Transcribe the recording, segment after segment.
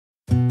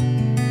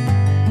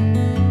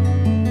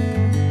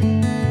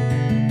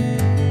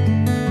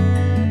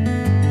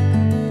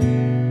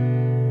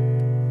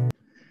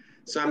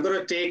So I'm going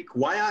to take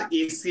why are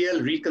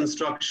ACL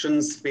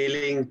reconstructions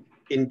failing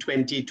in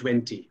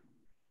 2020?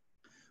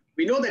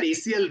 We know that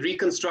ACL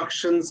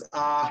reconstructions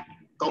are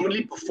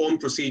commonly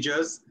performed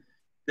procedures.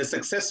 They're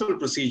successful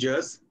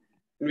procedures.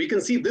 And we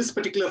can see this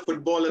particular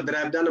footballer that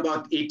I've done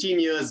about 18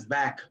 years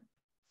back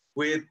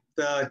with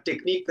a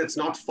technique that's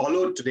not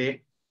followed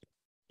today.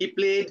 He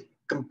played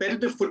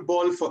competitive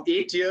football for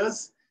 8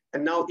 years.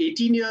 And now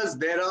 18 years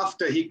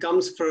thereafter, he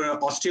comes for an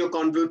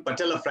osteochondral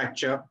patella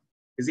fracture.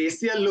 His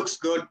ACL looks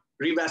good,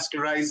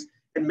 revascularized,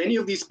 and many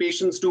of these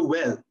patients do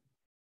well.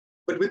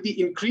 But with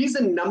the increase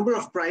in number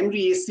of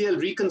primary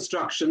ACL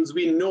reconstructions,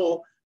 we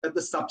know that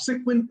the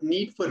subsequent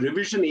need for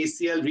revision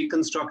ACL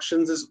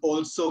reconstructions is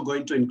also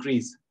going to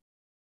increase.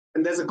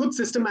 And there's a good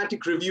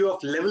systematic review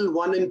of level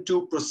 1 and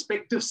 2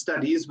 prospective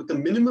studies with a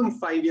minimum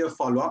 5-year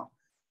follow-up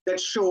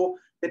that show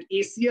that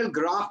ACL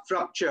graft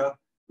rupture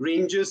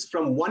ranges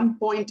from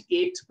 1.8%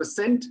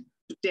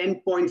 to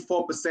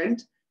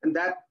 10.4%, and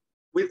that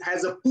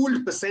has a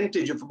pooled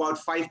percentage of about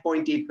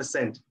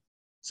 5.8%.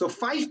 So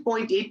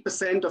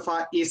 5.8% of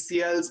our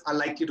ACLs are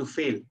likely to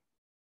fail.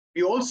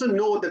 We also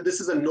know that this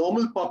is a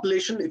normal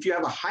population. If you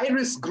have a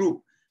high-risk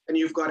group and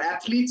you've got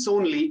athletes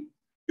only,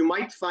 you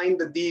might find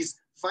that these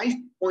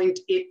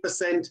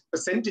 5.8%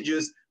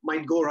 percentages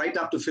might go right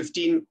up to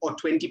 15 or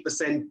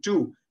 20%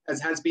 too, as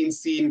has been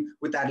seen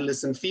with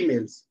adolescent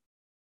females.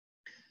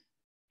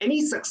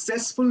 Any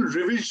successful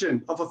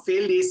revision of a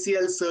failed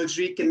ACL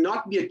surgery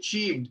cannot be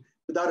achieved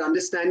without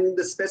understanding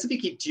the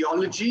specific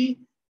etiology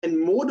and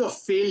mode of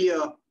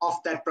failure of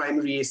that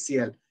primary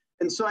ACL.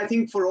 And so I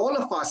think for all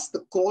of us,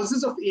 the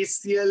causes of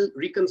ACL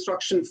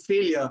reconstruction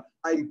failure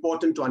are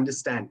important to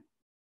understand.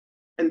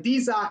 And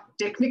these are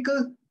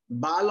technical,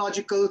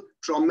 biological,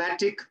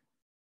 traumatic,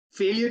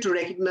 failure to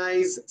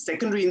recognize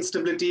secondary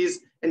instabilities,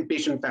 and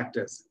patient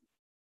factors.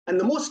 And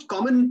the most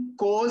common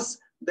cause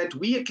that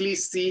we at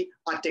least see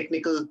are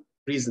technical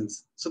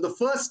reasons. So the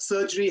first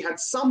surgery had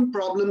some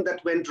problem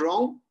that went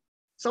wrong.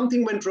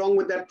 Something went wrong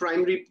with that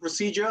primary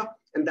procedure,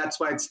 and that's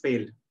why it's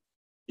failed.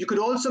 You could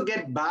also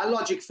get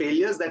biologic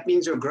failures. That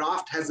means your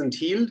graft hasn't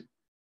healed.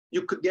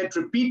 You could get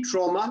repeat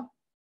trauma.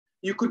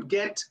 You could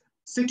get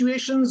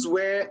situations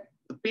where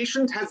the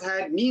patient has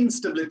had knee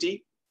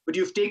instability, but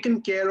you've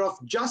taken care of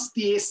just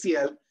the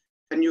ACL,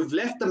 and you've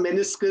left the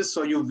meniscus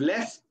or you've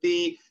left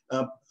the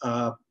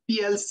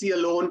PLC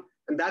alone,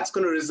 and that's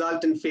going to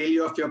result in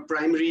failure of your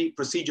primary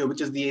procedure,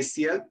 which is the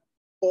ACL,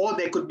 or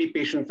there could be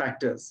patient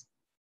factors.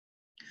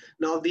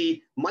 Now,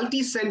 the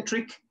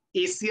multicentric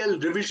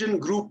ACL revision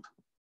group,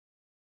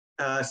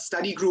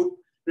 study group,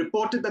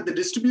 reported that the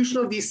distribution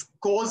of these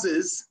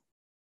causes,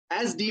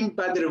 as deemed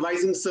by the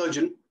revising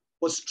surgeon,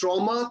 was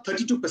trauma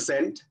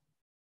 32%,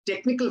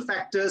 technical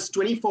factors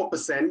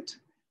 24%,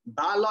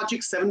 biologic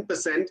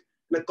 7%, and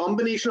a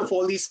combination of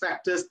all these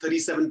factors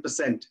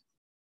 37%.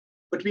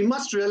 But we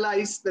must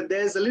realize that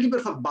there's a little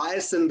bit of a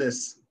bias in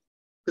this,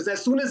 because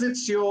as soon as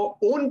it's your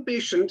own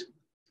patient,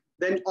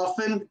 then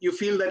often you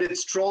feel that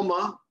it's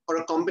trauma or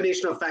a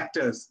combination of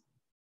factors.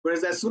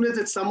 Whereas as soon as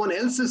it's someone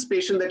else's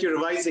patient that you're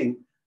revising,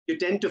 you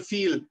tend to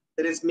feel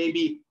that it's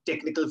maybe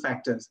technical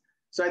factors.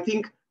 So I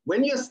think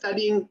when you're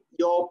studying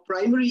your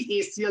primary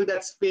ACL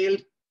that's failed,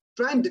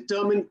 try and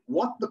determine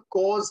what the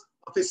cause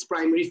of his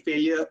primary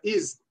failure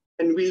is,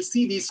 and we'll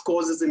see these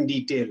causes in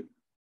detail.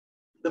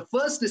 The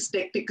first is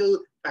technical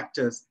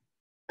factors.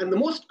 And the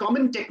most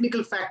common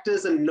technical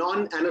factors are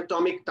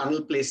non-anatomic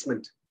tunnel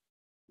placement.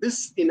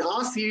 This, in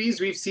our series,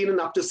 we've seen in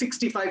up to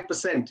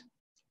 65%.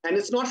 And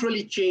it's not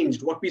really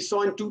changed. What we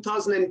saw in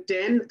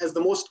 2010 as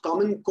the most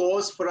common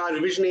cause for our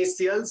revision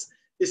ACLs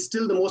is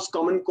still the most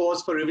common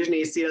cause for revision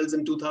ACLs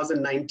in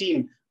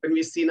 2019, when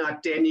we've seen our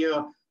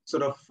 10-year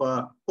sort of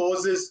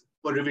causes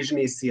for revision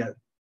ACL.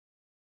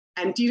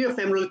 Anterior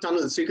femoral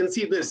tunnel. So you can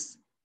see this.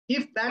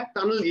 If that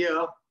tunnel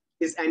here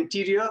is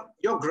anterior,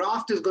 your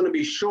graft is going to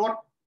be short,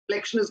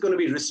 flexion is going to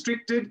be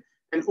restricted,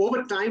 and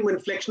over time when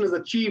flexion is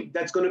achieved,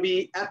 that's going to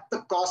be at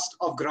the cost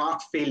of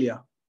graft failure.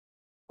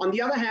 On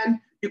the other hand,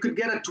 you could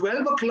get a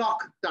 12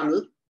 o'clock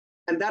tunnel,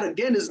 and that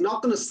again is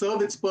not going to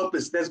serve its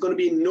purpose. There's going to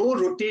be no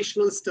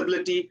rotational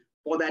stability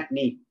for that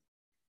knee.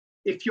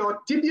 If your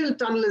tibial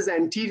tunnel is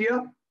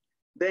anterior,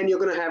 then you're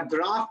going to have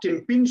graft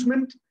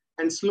impingement,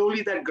 and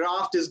slowly that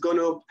graft is going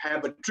to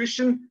have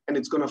attrition and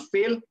it's going to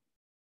fail.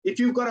 If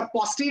you've got a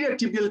posterior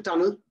tibial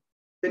tunnel,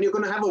 then you're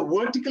going to have a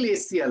vertical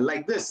ACL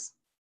like this.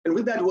 And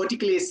with that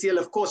vertical ACL,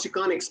 of course, you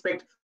can't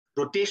expect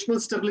rotational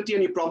stability,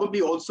 and you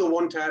probably also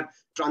won't have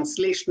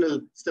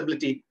translational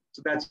stability.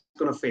 So that's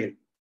going to fail.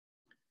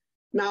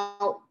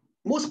 Now,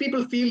 most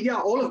people feel, yeah,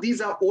 all of these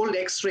are old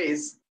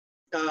X-rays.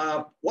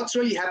 What's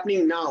really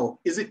happening now?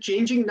 Is it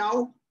changing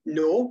now?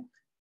 No.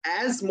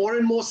 As more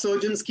and more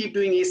surgeons keep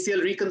doing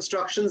ACL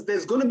reconstructions,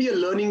 there's going to be a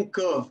learning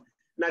curve.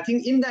 And I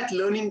think in that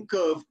learning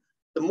curve,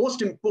 the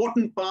most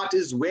important part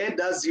is where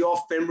does your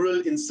femoral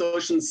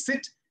insertion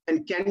sit,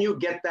 and can you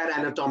get that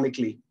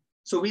anatomically?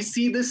 So we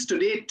see this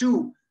today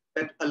too,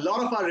 that a lot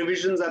of our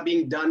revisions are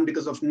being done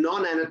because of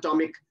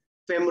non-anatomic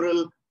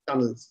femoral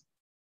tunnels.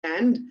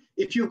 And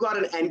if you've got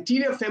an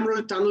anterior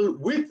femoral tunnel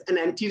with an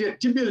anterior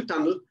tibial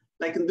tunnel,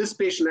 like in this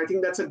patient, I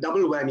think that's a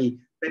double whammy,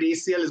 that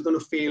ACL is going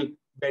to fail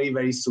very,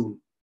 very soon.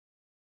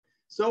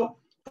 So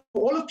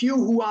for all of you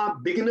who are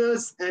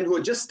beginners and who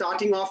are just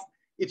starting off,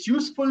 it's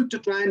useful to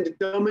try and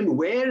determine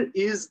where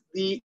is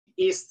the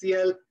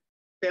ACL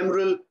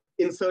femoral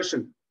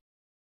insertion.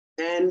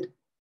 And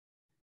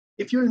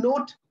if you'll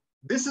note,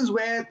 this is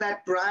where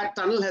that prior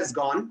tunnel has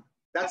gone.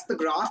 That's the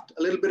graft,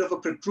 a little bit of a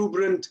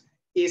protuberant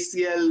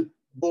ACL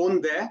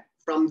bone there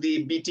from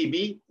the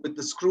BTB with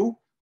the screw.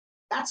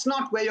 That's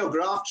not where your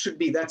graft should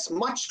be. That's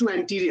much too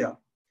anterior.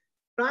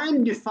 Try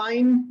and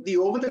define the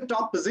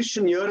over-the-top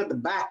position here at the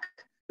back,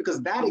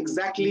 because that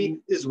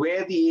exactly is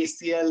where the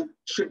ACL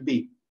should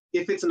be.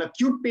 If it's an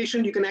acute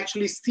patient, you can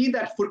actually see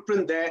that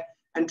footprint there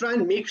and try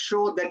and make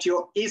sure that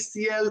your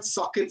ACL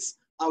sockets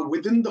are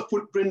within the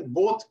footprint,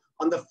 both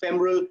on the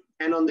femoral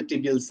and on the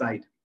tibial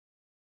side.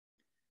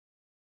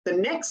 The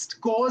next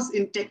cause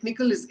in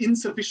technical is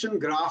insufficient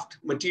graft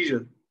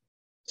material.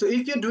 So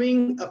if you're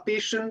doing a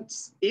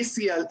patient's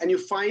ACL and you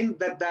find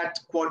that that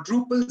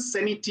quadruple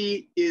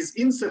semi-T is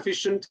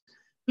insufficient,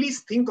 please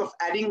think of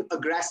adding a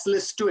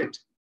gracilis to it.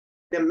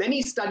 There are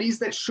many studies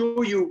that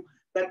show you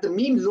that the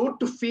mean load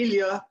to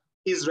failure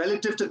is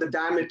relative to the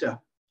diameter.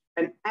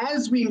 And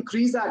as we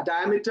increase our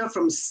diameter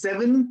from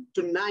 7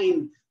 to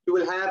 9, you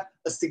will have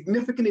a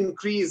significant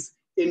increase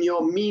in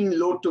your mean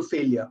load to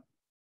failure.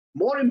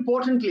 More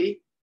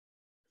importantly,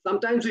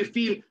 sometimes we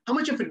feel, how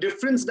much of a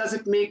difference does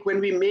it make when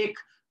we make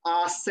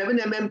our 7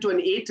 mm to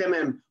an 8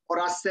 mm or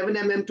our 7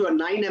 mm to a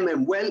 9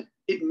 mm? Well,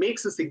 it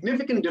makes a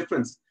significant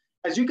difference.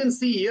 As you can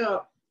see here,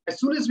 as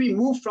soon as we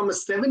move from a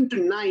 7 to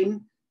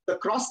 9, the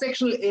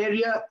cross-sectional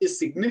area is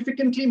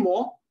significantly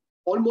more,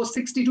 almost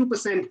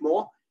 62%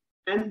 more,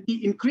 and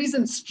the increase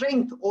in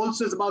strength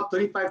also is about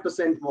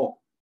 35% more.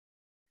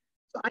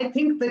 So I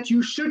think that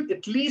you should,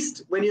 at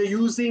least when you're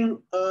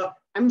using a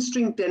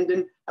hamstring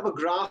tendon, have a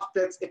graft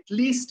that's at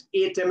least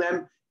 8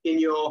 mm in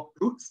your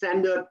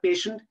standard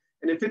patient.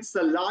 And if it's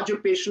a larger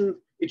patient,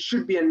 it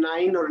should be a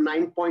 9 or a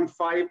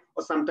 9.5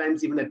 or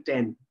sometimes even a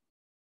 10.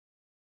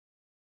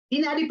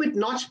 Inadequate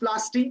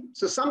notchplasty.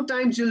 So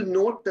sometimes you'll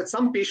note that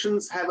some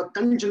patients have a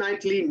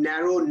congenitally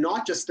narrow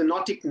notch, a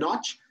stenotic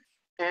notch.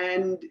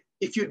 And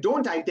if you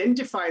don't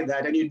identify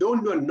that and you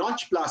don't do a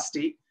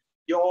notchplasty,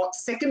 your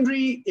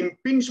secondary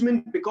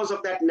impingement because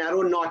of that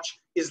narrow notch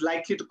is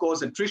likely to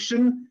cause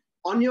attrition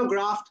on your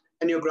graft,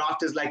 and your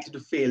graft is likely to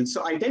fail.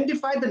 So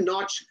identify the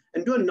notch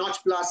and do a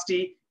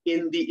notchplasty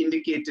in the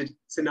indicated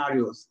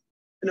scenarios.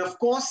 And of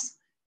course,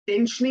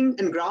 tensioning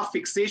and graft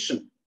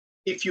fixation.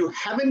 If you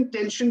haven't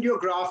tensioned your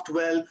graft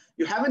well,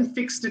 you haven't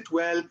fixed it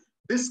well,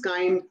 this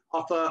kind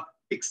of a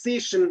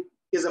fixation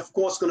is of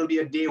course going to be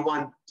a day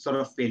one sort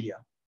of failure.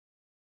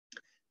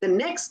 The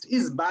next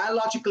is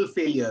biological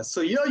failure.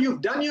 So here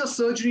you've done your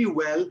surgery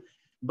well,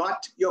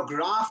 but your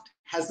graft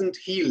hasn't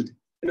healed.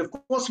 And of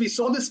course, we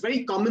saw this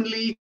very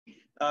commonly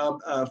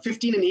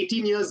 15 and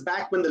 18 years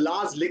back when the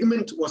Lars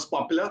ligament was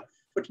popular.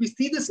 But we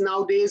see this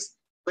nowadays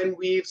when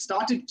we've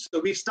started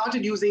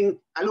using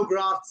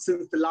allograft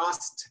since the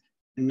last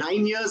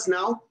 9 years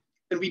now.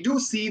 And we do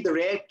see the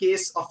rare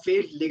case of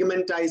failed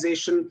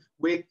ligamentization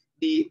with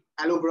the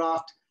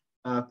allograft,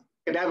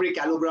 cadaveric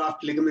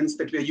allograft ligaments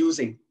that we're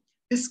using.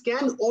 This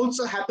can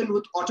also happen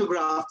with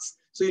autografts.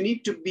 So you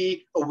need to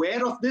be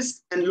aware of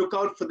this and look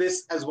out for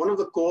this as one of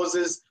the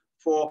causes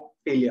for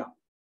failure.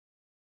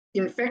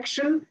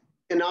 Infection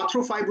and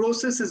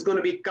arthropibrosis is going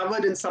to be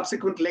covered in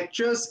subsequent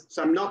lectures,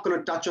 so I'm not going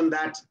to touch on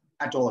that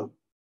at all.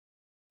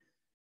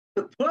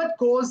 The third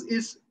cause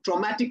is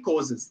traumatic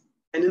causes.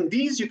 And in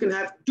these, you can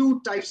have two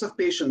types of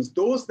patients.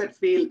 Those that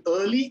fail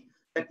early,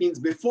 that means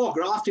before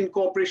graft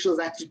incorporation has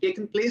actually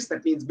taken place,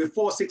 that means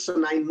before 6 or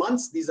 9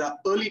 months. These are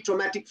early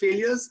traumatic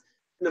failures.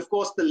 And of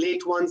course, the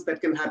late ones that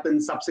can happen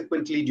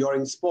subsequently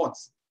during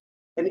sports.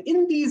 And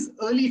in these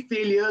early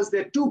failures,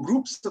 there are two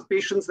groups of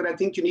patients that I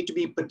think you need to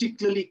be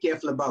particularly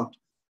careful about.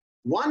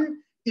 One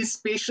is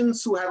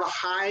patients who have a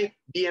high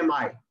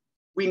BMI.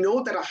 We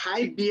know that a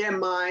high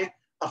BMI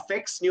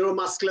affects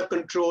neuromuscular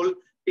control.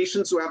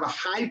 Patients who have a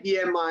high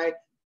BMI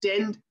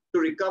tend to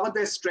recover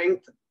their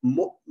strength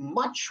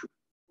much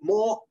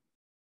more.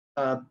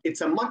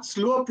 It's a much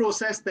slower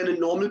process than in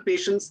normal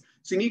patients.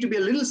 So you need to be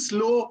a little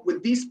slow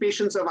with these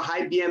patients who have a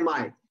high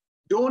BMI.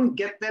 Don't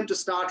get them to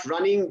start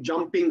running,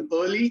 jumping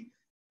early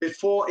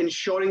before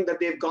ensuring that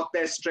they've got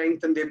their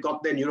strength and they've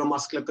got their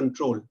neuromuscular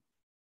control.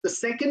 The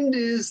second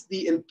is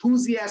the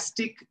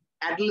enthusiastic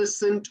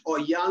adolescent or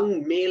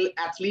young male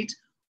athlete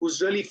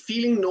who's really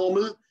feeling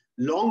normal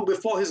long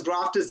before his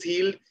graft is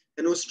healed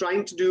and who's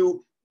trying to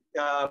do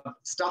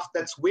stuff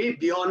that's way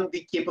beyond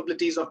the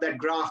capabilities of that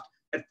graft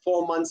at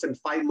 4 months and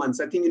 5 months.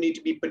 I think you need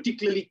to be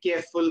particularly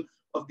careful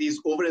of these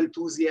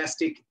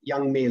over-enthusiastic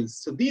young males.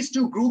 So these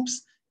two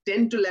groups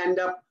tend to land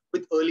up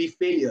with early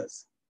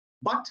failures.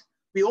 But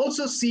we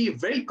also see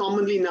very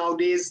commonly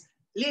nowadays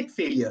late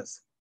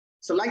failures.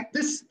 So like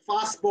this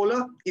fast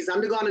bowler, he's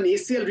undergone an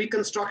ACL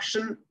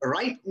reconstruction,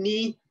 right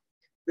knee.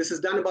 This is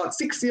done about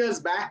 6 years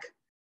back.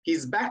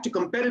 He's back to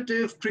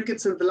competitive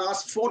cricket in the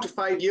last 4 to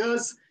 5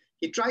 years.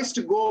 He tries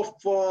to go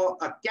for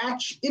a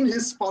catch in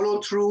his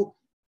follow through.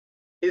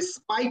 His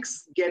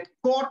spikes get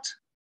caught,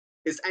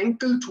 his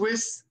ankle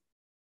twists,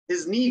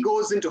 his knee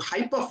goes into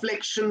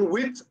hyperflexion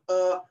with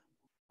a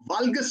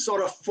valgus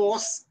sort of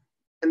force,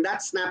 and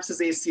that snaps his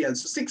ACL.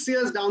 So 6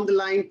 years down the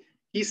line,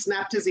 he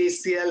snapped his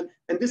ACL,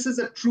 and this is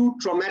a true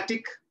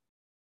traumatic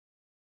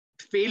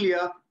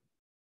failure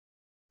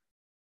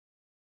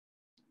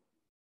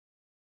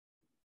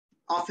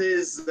of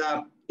his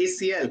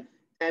ACL.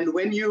 And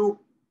when you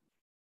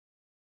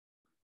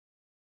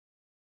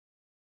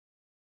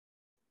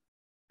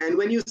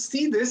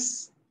see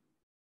this,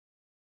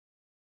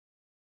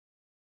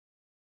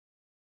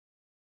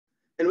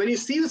 and when you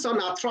see this on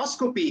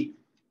arthroscopy,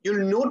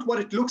 you'll note what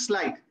it looks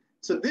like.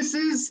 So this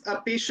is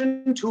a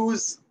patient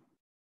whose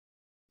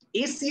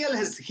ACL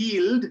has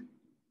healed.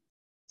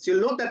 So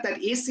you'll note that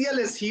that ACL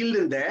is healed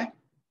in there,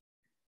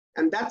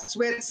 and that's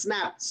where it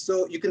snapped.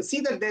 So you can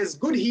see that there's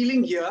good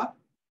healing here,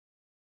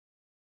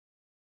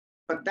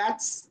 but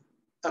that's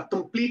a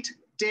complete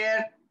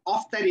tear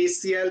of that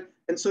ACL.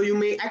 And so you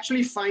may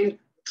actually find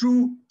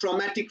true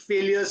traumatic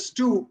failures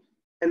too,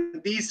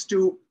 and these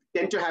two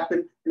tend to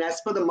happen. And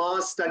as per the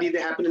Mars study, they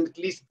happen in at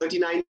least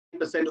 39%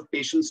 of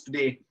patients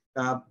today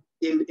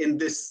in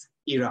this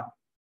era.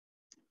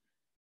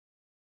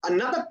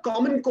 Another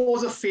common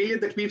cause of failure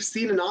that we've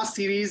seen in our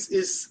series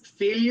is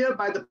failure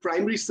by the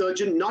primary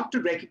surgeon not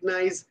to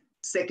recognize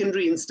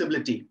secondary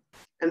instability.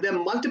 And there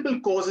are multiple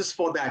causes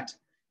for that.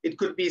 It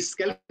could be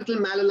skeletal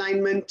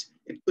malalignment,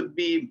 it could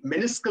be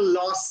meniscal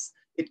loss,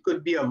 it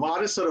could be a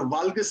varus or a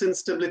valgus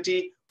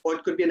instability, or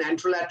it could be an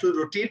anterolateral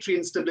rotatory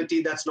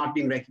instability that's not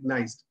being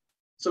recognized.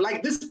 So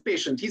like this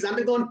patient, he's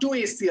undergone 2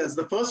 ACLs.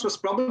 The first was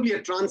probably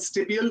a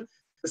transtibial,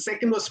 the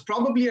second was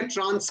probably a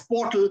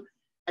transportal,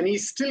 and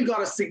he's still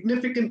got a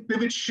significant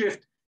pivot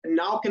shift and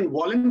now can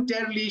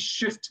voluntarily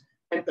shift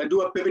and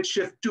do a pivot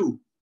shift too.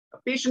 A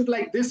patient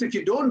like this, if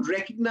you don't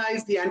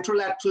recognize the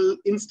anterolateral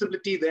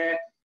instability there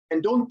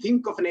and don't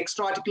think of an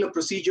extra-articular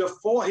procedure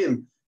for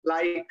him,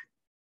 like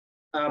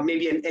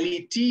maybe an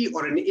LET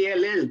or an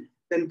ALL,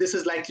 then this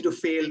is likely to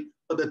fail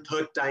for the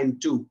 3rd time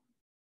too.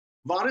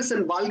 Varus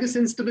and valgus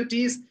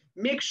instabilities,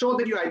 make sure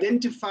that you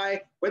identify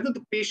whether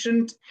the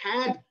patient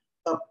had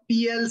a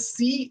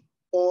PLC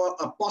or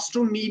a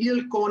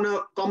posteromedial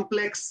corner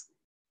complex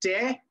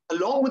tear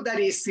along with that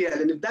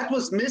ACL. And if that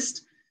was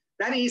missed,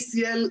 that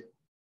ACL,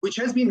 which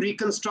has been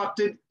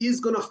reconstructed, is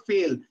going to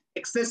fail.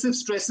 Excessive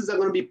stresses are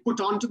going to be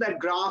put onto that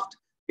graft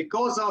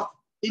because of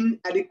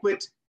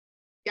inadequate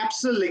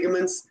capsular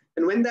ligaments.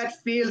 And when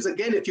that fails,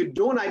 again, if you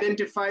don't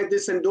identify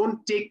this and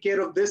don't take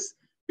care of this,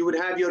 you would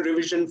have your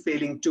revision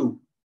failing too.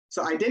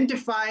 So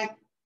identify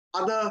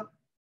other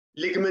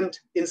ligament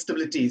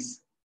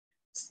instabilities.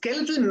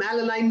 Skeletal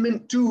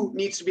malalignment too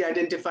needs to be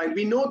identified.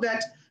 We know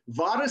that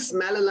varus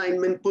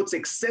malalignment puts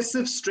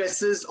excessive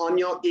stresses on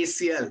your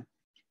ACL.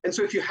 And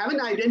so if you haven't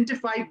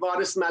identified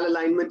varus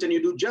malalignment and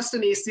you do just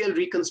an ACL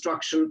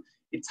reconstruction,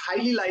 it's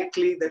highly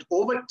likely that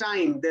over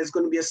time, there's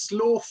going to be a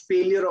slow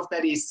failure of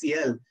that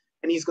ACL.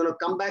 And he's going to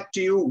come back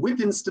to you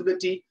with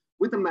instability,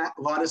 with a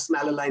varus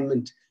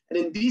malalignment. And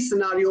in these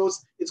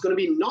scenarios, it's going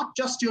to be not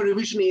just your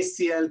revision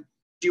ACL.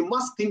 You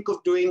must think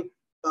of doing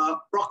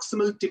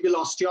proximal tibial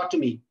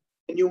osteotomy.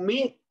 And you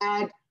may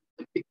add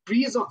a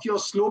decrease of your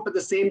slope at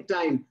the same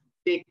time,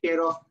 take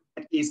care of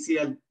that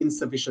ACL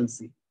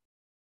insufficiency.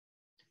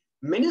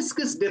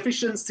 Meniscus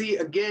deficiency,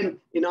 again,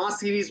 in our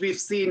series, we've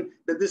seen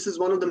that this is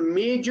one of the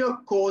major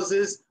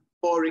causes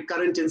for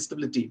recurrent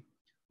instability.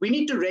 We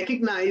need to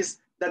recognize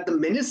that the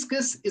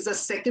meniscus is a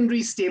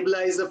secondary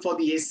stabilizer for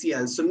the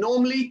ACL. So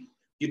normally,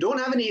 you don't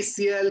have an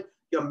ACL,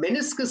 your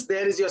meniscus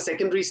there is your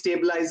secondary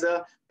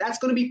stabilizer. That's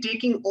going to be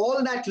taking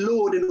all that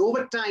load, and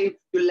over time,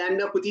 you'll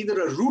land up with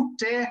either a root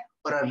tear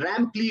or a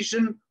ramp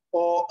lesion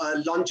or a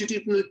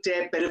longitudinal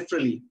tear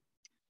peripherally.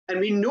 And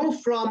we know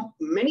from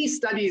many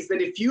studies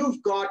that if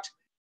you've got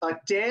a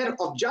tear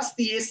of just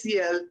the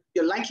ACL,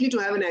 you're likely to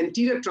have an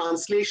anterior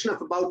translation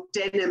of about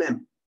 10 mm.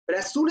 But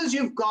as soon as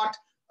you've got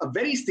a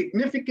very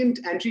significant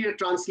anterior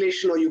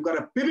translation or you've got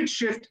a pivot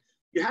shift,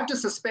 you have to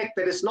suspect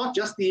that it's not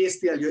just the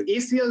ACL. Your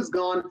ACL is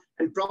gone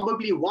and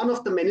probably one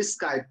of the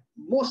menisci,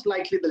 most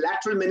likely the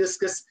lateral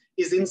meniscus,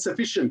 is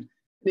insufficient.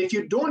 And if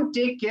you don't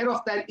take care of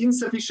that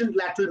insufficient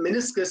lateral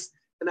meniscus,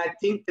 then I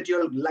think that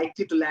you're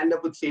likely to land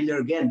up with failure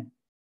again.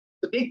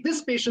 So take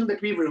this patient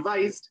that we've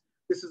revised.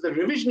 This is the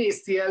revision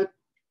ACL.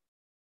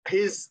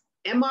 His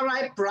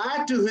MRI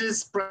prior to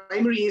his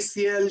primary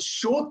ACL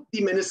showed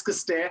the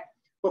meniscus tear,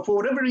 but for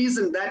whatever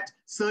reason, that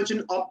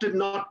surgeon opted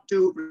not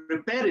to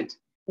repair it.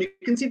 You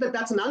can see that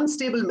that's an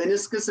unstable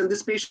meniscus, and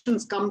this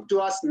patient's come to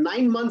us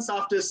 9 months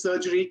after his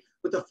surgery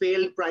with a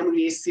failed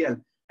primary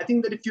ACL. I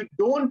think that if you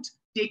don't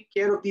take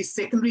care of these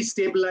secondary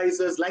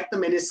stabilizers like the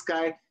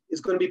menisci,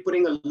 it's going to be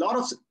putting a lot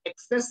of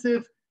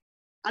excessive,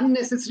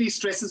 unnecessary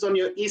stresses on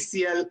your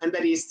ACL, and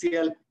that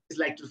ACL is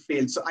likely to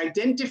fail. So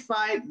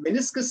identify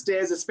meniscus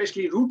tears,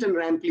 especially root and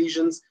ramp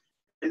lesions,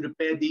 and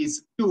repair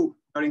these too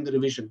during the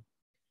revision.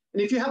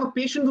 And if you have a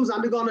patient who's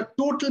undergone a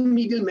total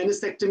medial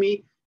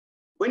meniscectomy,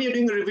 when you're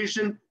doing a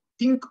revision,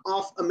 think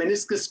of a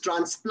meniscus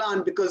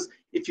transplant, because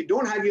if you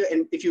don't have your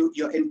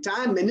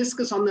entire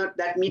meniscus on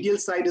that medial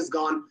side is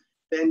gone,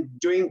 then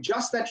doing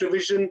just that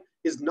revision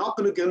is not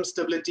going to give him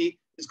stability.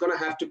 It's going to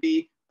have to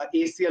be an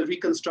ACL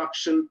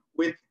reconstruction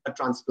with a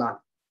transplant.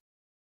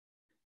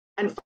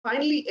 And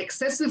finally,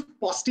 excessive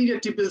posterior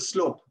tibial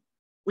slope.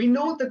 We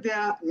know that there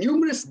are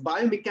numerous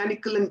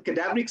biomechanical and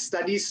cadaveric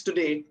studies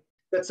today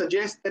that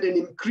suggest that an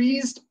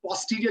increased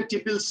posterior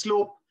tibial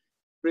slope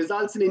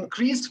results in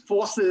increased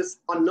forces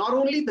on not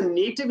only the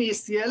native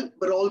ACL,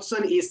 but also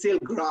an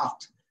ACL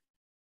graft.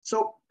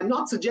 So I'm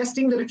not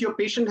suggesting that if your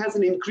patient has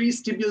an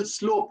increased tibial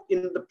slope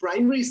in the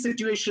primary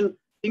situation,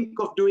 think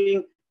of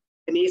doing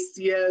an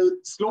ACL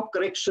slope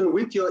correction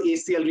with your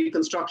ACL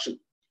reconstruction.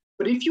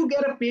 But if you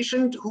get a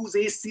patient whose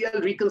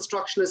ACL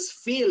reconstruction has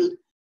failed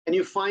and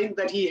you find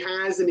that he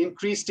has an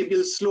increased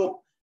tibial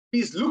slope,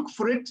 please look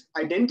for it,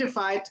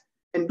 identify it,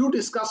 and do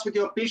discuss with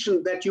your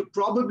patient that you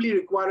probably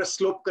require a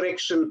slope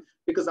correction,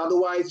 because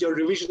otherwise your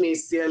revision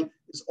ACL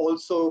is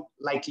also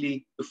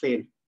likely to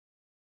fail.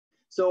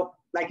 So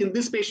like in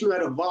this patient who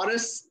had a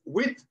varus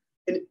with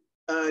an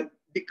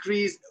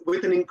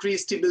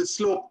increased tibial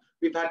slope,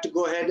 we've had to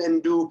go ahead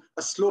and do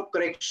a slope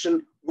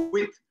correction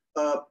with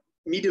a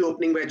medial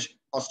opening wedge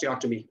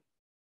osteotomy.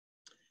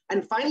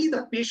 And finally,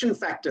 the patient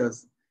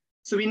factors.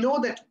 So we know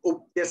that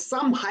there's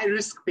some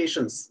high-risk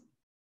patients: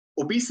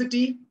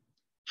 obesity,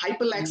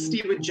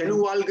 hyperlaxity with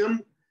genu valgum,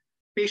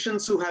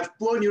 patients who have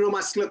poor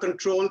neuromuscular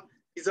control.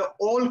 These are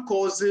all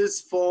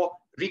causes for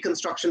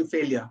reconstruction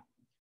failure.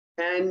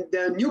 And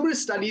there are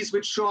numerous studies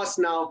which show us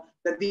now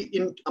that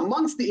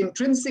amongst the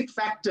intrinsic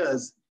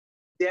factors,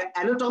 there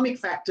are anatomic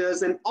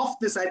factors, and of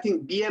this, I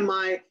think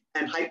BMI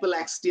and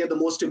hyperlaxity are the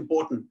most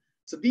important.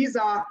 So these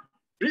are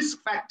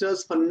risk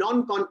factors for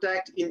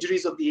non-contact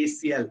injuries of the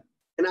ACL.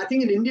 And I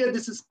think in India,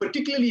 this is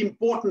particularly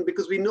important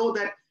because we know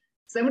that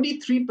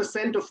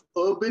 73% of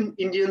urban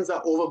Indians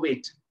are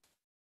overweight.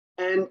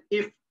 And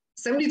if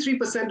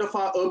 73% of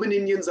our urban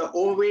Indians are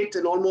overweight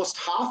and almost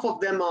half of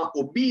them are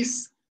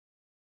obese,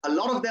 a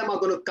lot of them are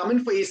going to come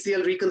in for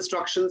ACL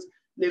reconstructions.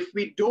 And if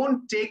we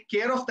don't take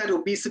care of that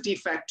obesity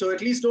factor,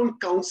 at least don't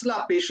counsel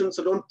our patients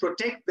or don't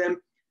protect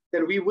them,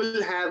 then we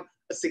will have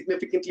a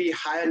significantly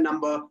higher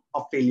number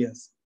of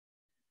failures.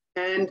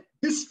 And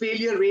this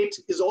failure rate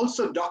is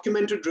also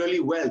documented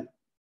really well.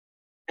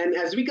 And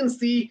as we can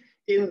see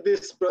in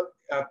this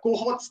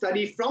cohort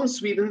study from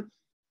Sweden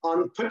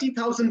on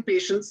 30,000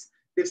 patients,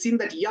 they've seen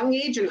that young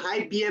age and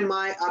high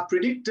BMI are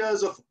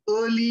predictors of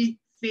early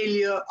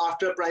failure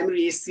after a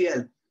primary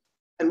ACL.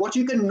 And what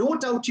you can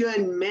note out here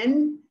in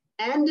men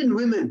and in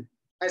women,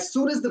 as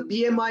soon as the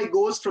BMI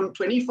goes from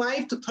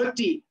 25 to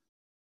 30,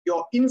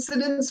 your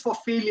incidence for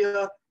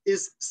failure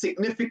is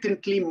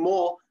significantly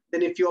more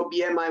than if your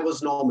BMI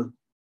was normal.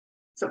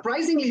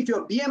 Surprisingly, if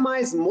your BMI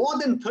is more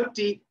than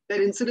 30,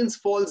 that incidence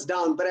falls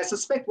down. But I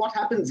suspect what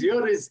happens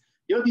here is,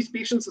 these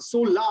patients are so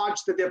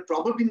large that they're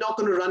probably not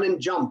going to run and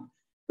jump.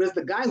 Whereas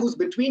the guy who's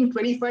between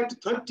 25 to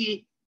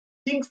 30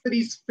 thinks that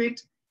he's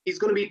fit, he's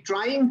going to be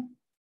trying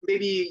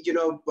maybe,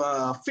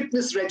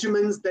 fitness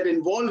regimens that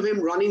involve him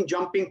running,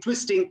 jumping,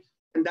 twisting,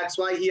 and that's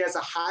why he has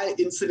a high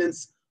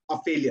incidence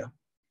of failure.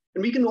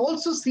 And we can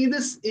also see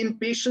this in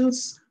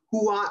patients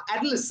who are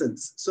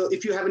adolescents. So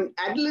if you have an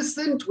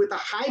adolescent with a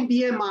high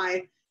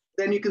BMI,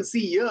 then you can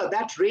see here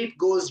that rate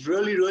goes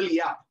really, really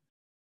up.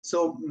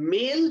 So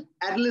male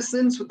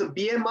adolescents with a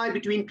BMI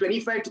between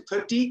 25 to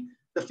 30,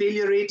 the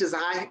failure rate is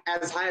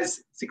as high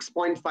as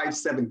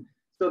 6.57.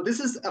 So this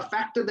is a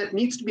factor that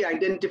needs to be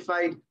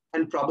identified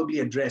and probably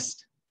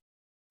addressed.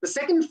 The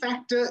second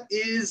factor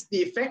is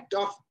the effect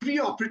of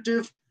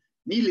preoperative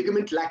knee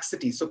ligament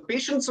laxity. So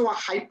patients who are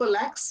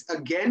hyperlax,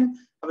 again,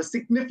 have a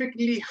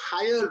significantly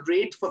higher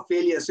rate for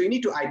failure. So you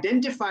need to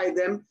identify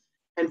them.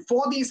 And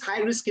for these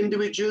high-risk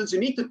individuals, you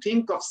need to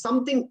think of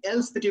something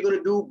else that you're going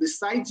to do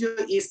besides your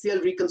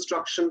ACL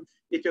reconstruction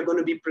if you're going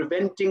to be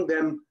preventing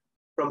them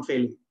from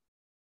failing.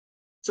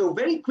 So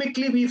very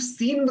quickly, we've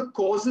seen the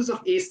causes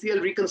of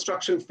ACL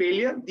reconstruction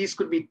failure. These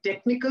could be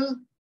technical,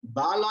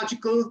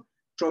 biological,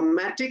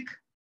 traumatic,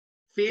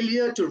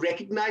 failure to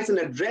recognize and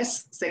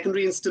address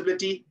secondary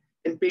instability,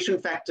 and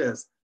patient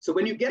factors. So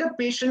when you get a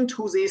patient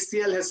whose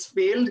ACL has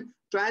failed,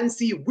 try and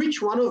see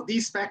which one of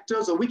these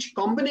factors or which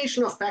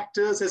combination of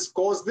factors has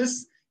caused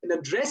this and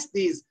address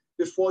these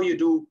before you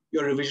do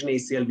your revision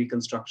ACL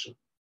reconstruction.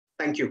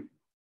 Thank you.